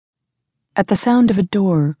At the sound of a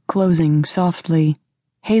door closing softly,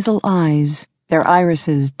 hazel eyes, their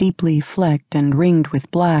irises deeply flecked and ringed with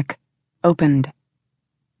black, opened.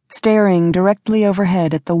 Staring directly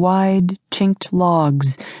overhead at the wide, chinked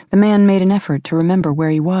logs, the man made an effort to remember where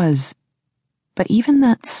he was. But even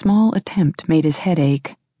that small attempt made his head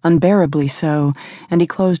ache, unbearably so, and he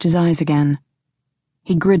closed his eyes again.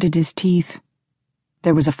 He gritted his teeth.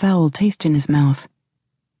 There was a foul taste in his mouth.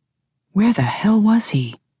 Where the hell was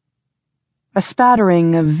he? A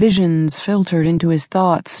spattering of visions filtered into his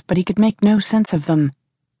thoughts, but he could make no sense of them.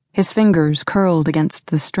 His fingers curled against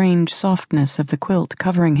the strange softness of the quilt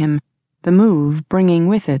covering him, the move bringing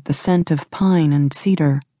with it the scent of pine and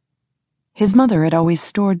cedar. His mother had always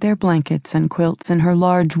stored their blankets and quilts in her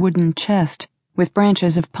large wooden chest, with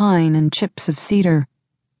branches of pine and chips of cedar.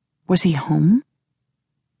 Was he home?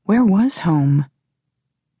 Where was home?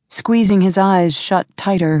 Squeezing his eyes shut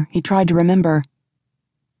tighter, he tried to remember.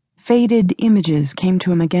 Faded images came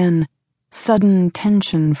to him again, sudden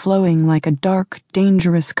tension flowing like a dark,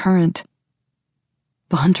 dangerous current.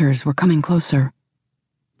 The hunters were coming closer.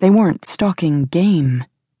 They weren't stalking game.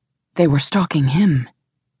 They were stalking him.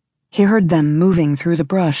 He heard them moving through the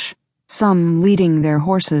brush, some leading their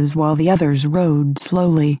horses while the others rode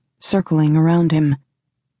slowly, circling around him.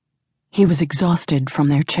 He was exhausted from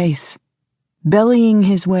their chase. Bellying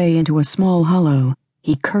his way into a small hollow,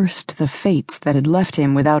 he cursed the fates that had left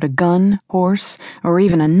him without a gun, horse, or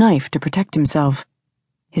even a knife to protect himself.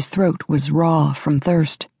 His throat was raw from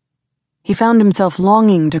thirst. He found himself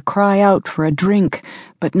longing to cry out for a drink,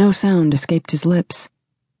 but no sound escaped his lips.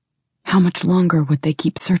 How much longer would they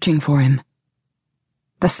keep searching for him?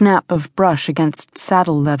 The snap of brush against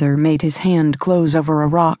saddle leather made his hand close over a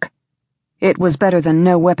rock. It was better than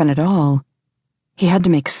no weapon at all. He had to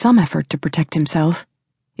make some effort to protect himself.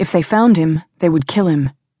 If they found him, they would kill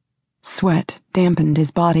him. Sweat dampened his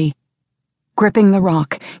body. Gripping the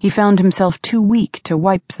rock, he found himself too weak to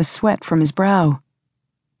wipe the sweat from his brow.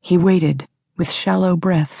 He waited, with shallow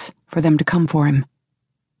breaths, for them to come for him.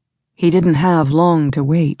 He didn't have long to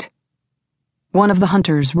wait. One of the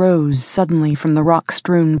hunters rose suddenly from the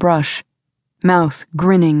rock-strewn brush. Mouth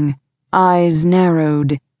grinning, eyes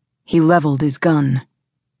narrowed, he leveled his gun.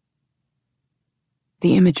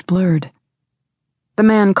 The image blurred. The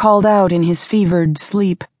man called out in his fevered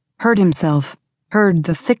sleep, heard himself, heard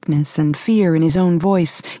the thickness and fear in his own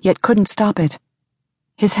voice, yet couldn't stop it.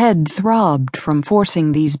 His head throbbed from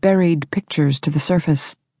forcing these buried pictures to the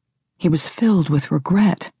surface. He was filled with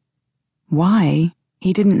regret. Why?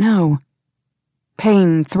 He didn't know.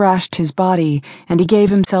 Pain thrashed his body, and he gave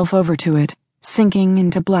himself over to it, sinking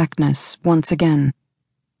into blackness once again.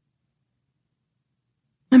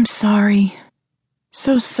 "I'm sorry.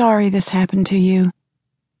 So sorry this happened to you,"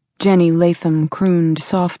 Jenny Latham crooned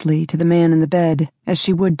softly to the man in the bed, as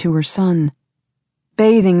she would to her son.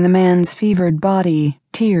 Bathing the man's fevered body,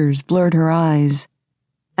 tears blurred her eyes.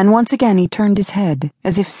 And once again he turned his head,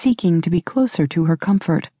 as if seeking to be closer to her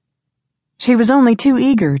comfort. She was only too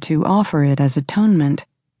eager to offer it as atonement,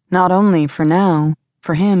 not only for now,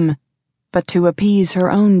 for him, but to appease her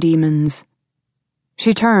own demons.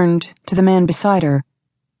 She turned to the man beside her.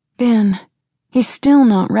 "Ben, he's still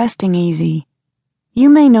not resting easy. You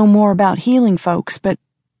may know more about healing folks, but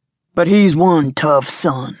he's one tough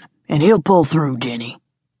son, and he'll pull through, Jenny,"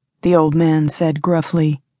 the old man said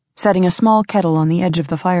gruffly, setting a small kettle on the edge of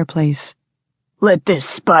the fireplace. "Let this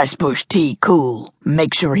spice bush tea cool, and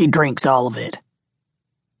make sure he drinks all of it."